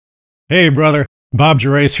Hey, brother. Bob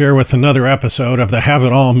Gerace here with another episode of the Have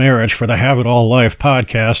It All Marriage for the Have It All Life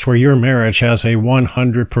podcast, where your marriage has a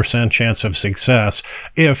 100% chance of success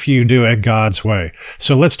if you do it God's way.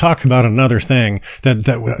 So let's talk about another thing,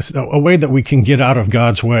 a way that we can get out of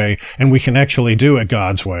God's way and we can actually do it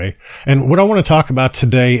God's way. And what I want to talk about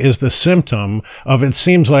today is the symptom of it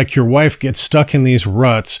seems like your wife gets stuck in these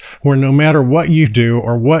ruts where no matter what you do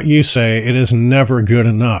or what you say, it is never good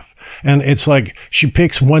enough. And it's like she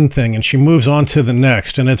picks one thing and she moves on to the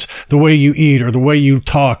next. And it's the way you eat or the way you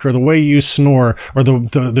talk or the way you snore or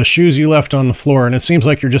the shoes you left on the floor. And it seems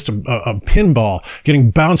like you're just a pinball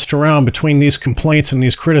getting bounced around between these complaints and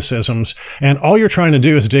these criticisms. And all you're trying to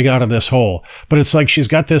do is dig out of this hole. But it's like she's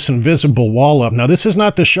got this invisible wall up. Now, this is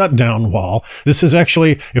not the shutdown wall. This is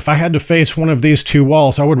actually, if I had to face one of these two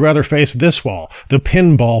walls, I would rather face this wall, the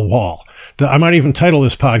pinball wall. I might even title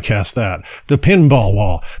this podcast that, the pinball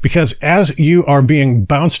wall, because as you are being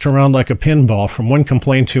bounced around like a pinball from one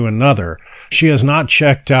complaint to another, she has not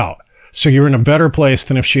checked out. So you're in a better place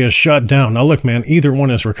than if she has shut down. Now look, man, either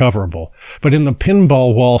one is recoverable. But in the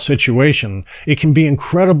pinball wall situation, it can be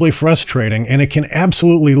incredibly frustrating and it can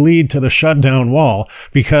absolutely lead to the shutdown wall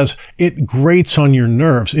because it grates on your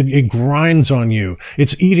nerves. It grinds on you.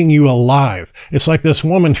 It's eating you alive. It's like this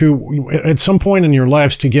woman who, at some point in your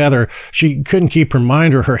lives together, she couldn't keep her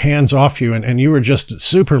mind or her hands off you and you were just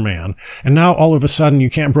Superman. And now all of a sudden you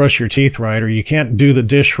can't brush your teeth right, or you can't do the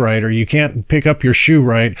dish right, or you can't pick up your shoe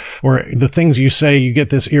right, or the things you say, you get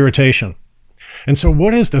this irritation. And so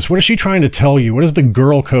what is this? What is she trying to tell you? What is the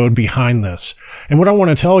girl code behind this? And what I want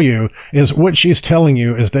to tell you is what she's telling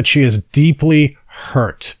you is that she is deeply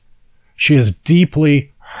hurt. She is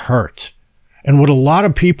deeply hurt. And what a lot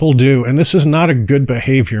of people do, and this is not a good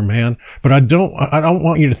behavior, man, but I don't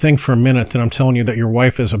want you to think for a minute that I'm telling you that your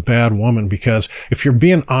wife is a bad woman, because if you're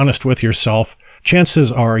being honest with yourself,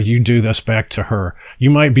 chances are you do this back to her. You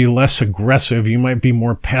might be less aggressive. You might be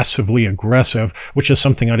more passively aggressive, which is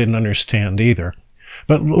something I didn't understand either.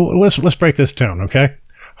 But let's break this down, okay?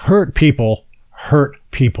 Hurt people hurt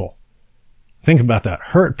people. Think about that.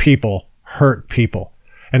 Hurt people hurt people.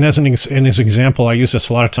 And as an example, I use this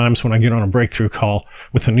a lot of times when I get on a breakthrough call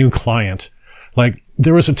with a new client. Like,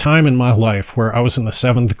 there was a time in my life where I was in the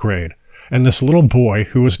 7th grade. And this little boy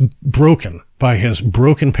who was broken by his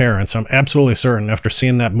broken parents, I'm absolutely certain after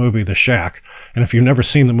seeing that movie, The Shack, and if you've never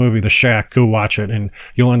seen the movie The Shack, go watch it and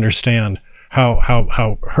you'll understand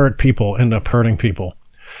how hurt people end up hurting people.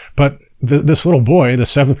 But this little boy, the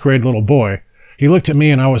 7th grade little boy, he looked at me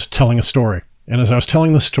and I was telling a story. And as I was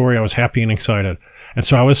telling the story, I was happy and excited. And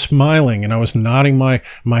so I was smiling and I was nodding my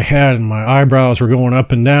head and my eyebrows were going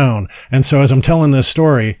up and down. And so as I'm telling this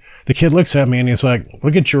story, the kid looks at me and he's like,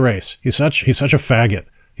 "Look at Gerace. He's such a faggot.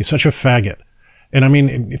 He's such a faggot." And I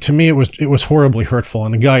mean, to me, it was horribly hurtful.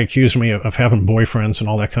 And the guy accused me of having boyfriends and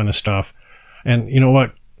all that kind of stuff. And you know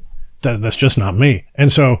what? That's just not me.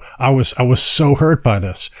 And so I was so hurt by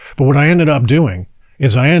this. But what I ended up doing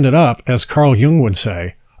is as Carl Jung would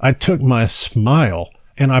say, I took my smile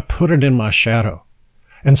and I put it in my shadow.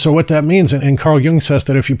 And so what that means, and Carl Jung says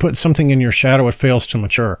that if you put something in your shadow, it fails to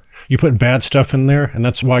mature. You put bad stuff in there, and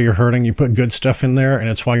that's why you're hurting. You put good stuff in there, and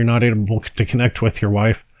it's why you're not able to connect with your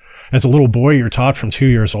wife. As a little boy, you're taught from 2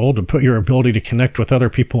 years old to put your ability to connect with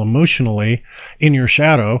other people emotionally in your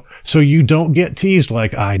shadow so you don't get teased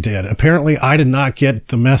like I did. Apparently, I did not get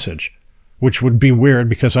the message, which would be weird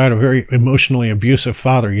because I had a very emotionally abusive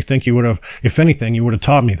father. You think you would have, if anything, you would have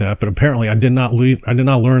taught me that, but apparently I did not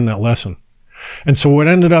learn that lesson. And so what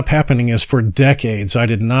ended up happening is for decades, I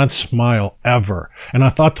did not smile ever. And I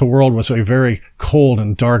thought the world was a very cold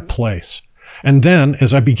and dark place. And then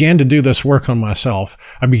as I began to do this work on myself,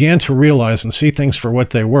 I began to realize and see things for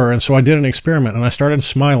what they were. And so I did an experiment and I started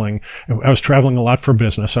smiling. I was traveling a lot for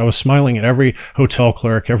business. I was smiling at every hotel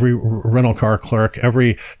clerk, every rental car clerk,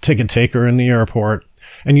 every ticket taker in the airport.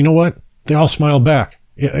 And you know what? They all smiled back.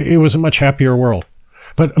 It was a much happier world.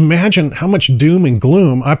 But imagine how much doom and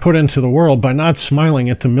gloom I put into the world by not smiling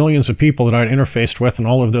at the millions of people that I'd interfaced with in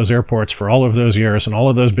all of those airports for all of those years and all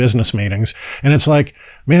of those business meetings. And it's like,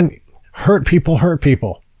 man, hurt people hurt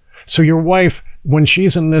people. So your wife, when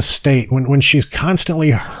she's in this state, when she's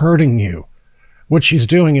constantly hurting you, what she's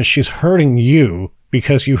doing is she's hurting you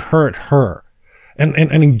because you hurt her. And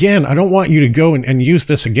again, I don't want you to go and use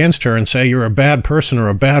this against her and say you're a bad person or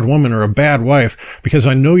a bad woman or a bad wife, because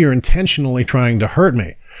I know you're intentionally trying to hurt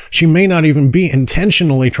me. She may not even be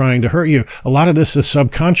intentionally trying to hurt you. A lot of this is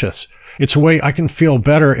subconscious. It's a way I can feel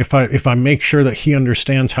better if I make sure that he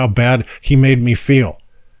understands how bad he made me feel.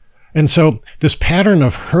 And so this pattern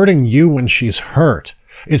of hurting you when she's hurt,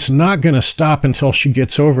 it's not going to stop until she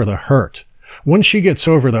gets over the hurt. once she gets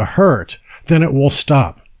over the hurt, then it will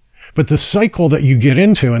stop. But the cycle that you get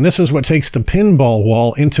into, and this is what takes the pinball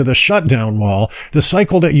wall into the shutdown wall, the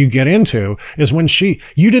cycle that you get into is when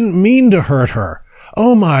you didn't mean to hurt her.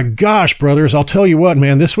 Oh my gosh, brothers, I'll tell you what,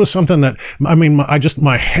 man, this was something that,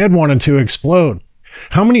 my head wanted to explode.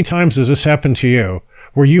 How many times has this happened to you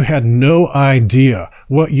where you had no idea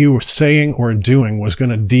what you were saying or doing was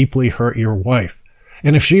going to deeply hurt your wife?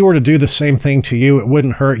 And if she were to do the same thing to you, it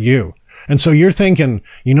wouldn't hurt you. And so you're thinking,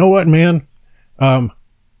 you know what, man?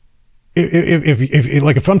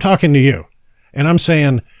 If I'm talking to you and I'm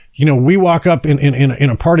saying, we walk up in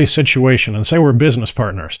a party situation and say we're business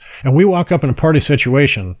partners, and we walk up in a party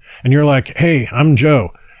situation and you're like, hey, I'm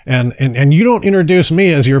Joe. And you don't introduce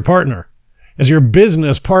me as your partner, as your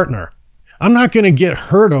business partner. I'm not going to get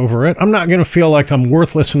hurt over it. I'm not going to feel like I'm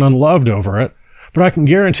worthless and unloved over it. But I can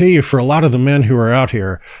guarantee you, for a lot of the men who are out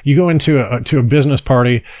here, you go into a business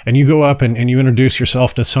party and you go up and you introduce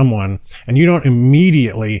yourself to someone, and you don't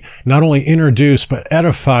immediately not only introduce but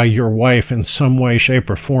edify your wife in some way, shape,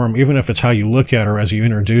 or form, even if it's how you look at her as you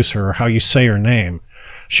introduce her or how you say her name.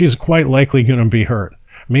 She's quite likely going to be hurt.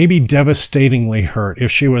 Maybe devastatingly hurt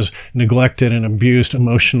if she was neglected and abused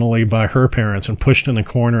emotionally by her parents and pushed in the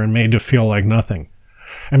corner and made to feel like nothing.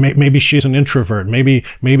 And maybe she's an introvert. Maybe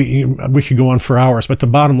we could go on for hours. But the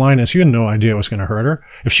bottom line is, you had no idea it was going to hurt her.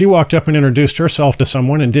 If she walked up and introduced herself to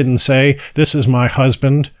someone and didn't say, this is my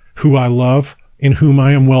husband, who I love, in whom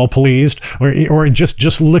I am well pleased, or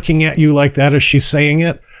just looking at you like that as she's saying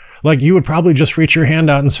it, like you would probably just reach your hand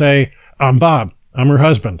out and say, I'm Bob, I'm her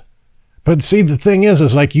husband. But see, the thing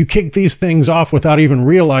is like you kick these things off without even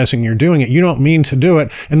realizing you're doing it. You don't mean to do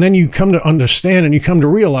it. And then you come to understand and you come to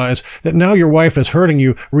realize that now your wife is hurting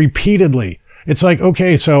you repeatedly. It's like,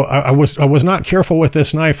 okay, so I was not careful with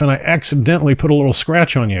this knife and I accidentally put a little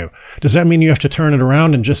scratch on you. Does that mean you have to turn it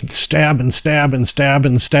around and just stab and stab and stab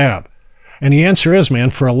and stab? And the answer is,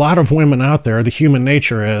 man, for a lot of women out there, the human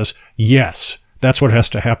nature is yes, that's what has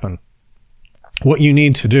to happen. What you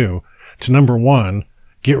need to do to, number one,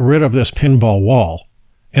 get rid of this pinball wall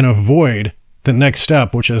and avoid the next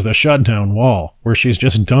step, which is the shutdown wall, where she's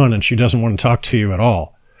just done and she doesn't want to talk to you at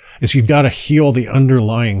all, is you've got to heal the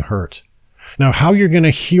underlying hurt. Now, how you're going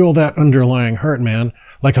to heal that underlying hurt, man,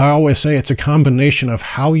 like I always say, it's a combination of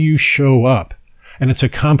how you show up, and it's a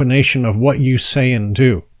combination of what you say and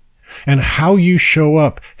do. And how you show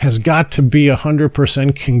up has got to be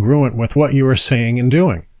 100% congruent with what you are saying and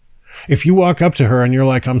doing. If you walk up to her and you're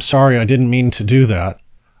like, I'm sorry, I didn't mean to do that.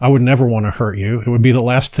 I would never want to hurt you. It would be the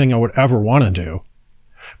last thing I would ever want to do.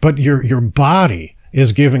 But your body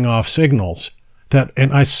is giving off signals that,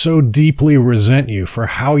 and I so deeply resent you for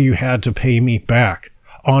how you had to pay me back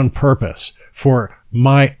on purpose for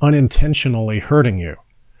my unintentionally hurting you.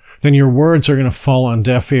 Then your words are going to fall on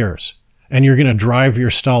deaf ears, and you're going to drive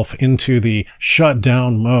yourself into the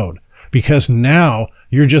shutdown mode, because now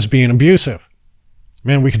you're just being abusive.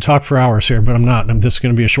 Man, we could talk for hours here, but I'm not. This is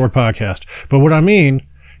going to be a short podcast. But what I mean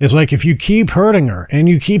is, like, if you keep hurting her and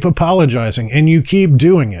you keep apologizing and you keep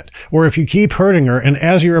doing it, or if you keep hurting her and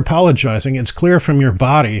as you're apologizing, it's clear from your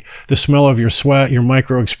body, the smell of your sweat, your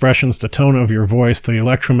micro expressions, the tone of your voice, the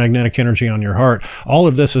electromagnetic energy on your heart, all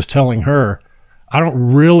of this is telling her, I don't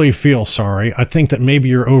really feel sorry. I think that maybe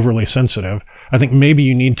you're overly sensitive. I think maybe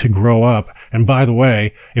you need to grow up. And by the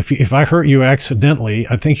way, if I hurt you accidentally,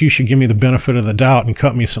 I think you should give me the benefit of the doubt and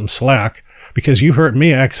cut me some slack, because you hurt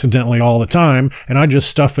me accidentally all the time, and I just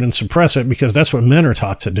stuff it and suppress it because that's what men are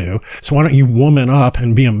taught to do. So why don't you woman up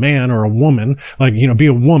and be a man or a woman, like, be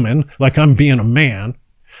a woman like I'm being a man.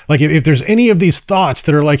 Like, if there's any of these thoughts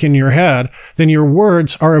that are like in your head, then your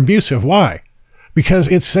words are abusive. Why? Because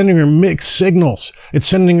it's sending her mixed signals. It's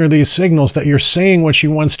sending her these signals that you're saying what she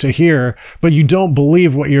wants to hear, but you don't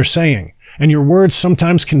believe what you're saying. And your words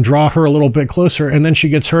sometimes can draw her a little bit closer, and then she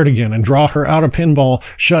gets hurt again, and draw her out of pinball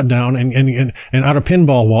shutdown and out of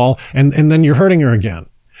pinball wall, and then you're hurting her again.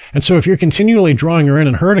 And so if you're continually drawing her in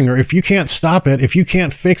and hurting her, if you can't stop it, if you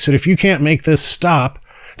can't fix it, if you can't make this stop,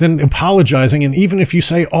 then apologizing, and even if you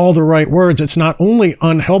say all the right words, it's not only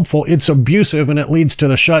unhelpful, it's abusive, and it leads to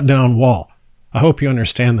the shutdown wall. I hope you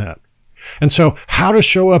understand that. And so how to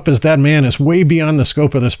show up as that man is way beyond the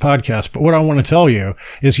scope of this podcast. But what I want to tell you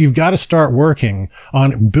is you've got to start working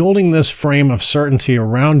on building this frame of certainty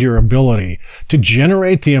around your ability to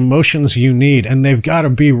generate the emotions you need. And they've got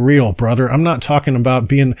to be real, brother. I'm not talking about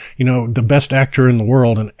being, the best actor in the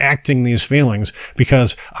world and acting these feelings,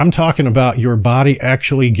 because I'm talking about your body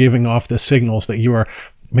actually giving off the signals that you are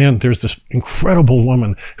man, there's this incredible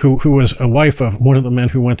woman who was a wife of one of the men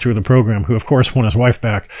who went through the program, who of course won his wife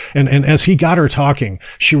back. And as he got her talking,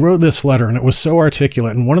 she wrote this letter, and it was so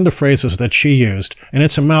articulate. And one of the phrases that she used, and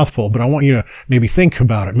it's a mouthful, but I want you to maybe think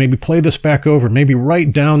about it, maybe play this back over, maybe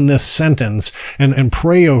write down this sentence and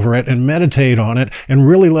pray over it and meditate on it and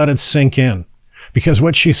really let it sink in. Because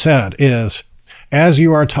what she said is, as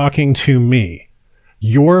you are talking to me,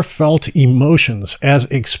 your felt emotions as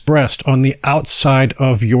expressed on the outside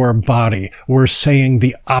of your body were saying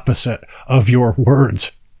the opposite of your words.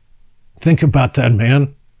 Think about that,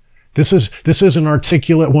 man. This is an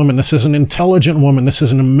articulate woman. This is an intelligent woman. This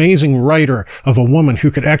is an amazing writer of a woman who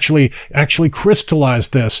could actually crystallize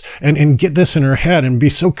this and get this in her head and be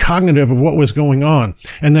so cognitive of what was going on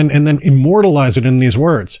and then immortalize it in these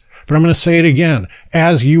words. But I'm going to say it again.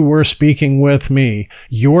 As you were speaking with me,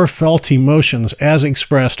 your felt emotions as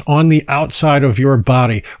expressed on the outside of your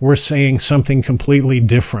body were saying something completely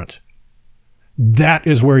different. That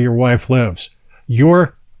is where your wife lives.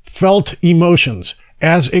 Your felt emotions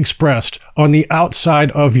as expressed on the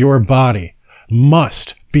outside of your body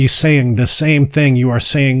must be saying the same thing you are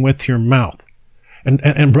saying with your mouth.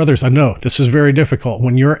 And brothers, I know this is very difficult.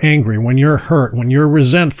 When you're angry, when you're hurt, when you're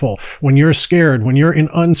resentful, when you're scared, when you're in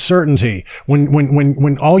uncertainty,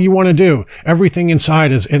 when all you want to do, everything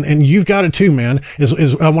inside is, and you've got it too, man, is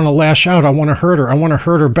I want to lash out. I want to hurt her. I want to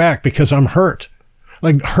hurt her back because I'm hurt.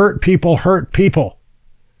 Like hurt people hurt people.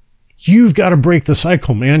 You've got to break the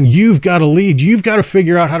cycle, man. You've got to lead. You've got to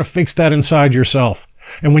figure out how to fix that inside yourself.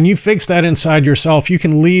 And when you fix that inside yourself, you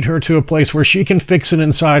can lead her to a place where she can fix it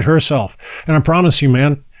inside herself. And I promise you,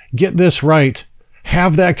 man, get this right.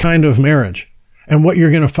 Have that kind of marriage. And what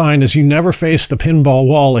you're going to find is you never face the pinball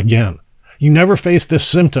wall again. You never face this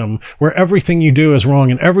symptom where everything you do is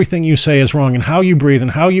wrong and everything you say is wrong and how you breathe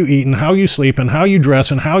and how you eat and how you sleep and how you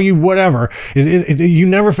dress and how you whatever. You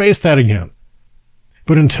never face that again.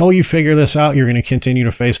 But until you figure this out, you're going to continue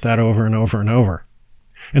to face that over and over and over.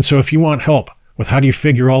 And so if you want help with how do you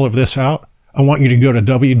figure all of this out, I want you to go to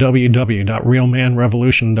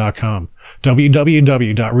www.realmanrevolution.com,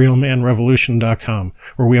 www.realmanrevolution.com,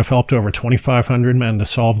 where we have helped over 2,500 men to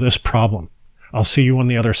solve this problem. I'll see you on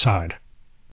the other side.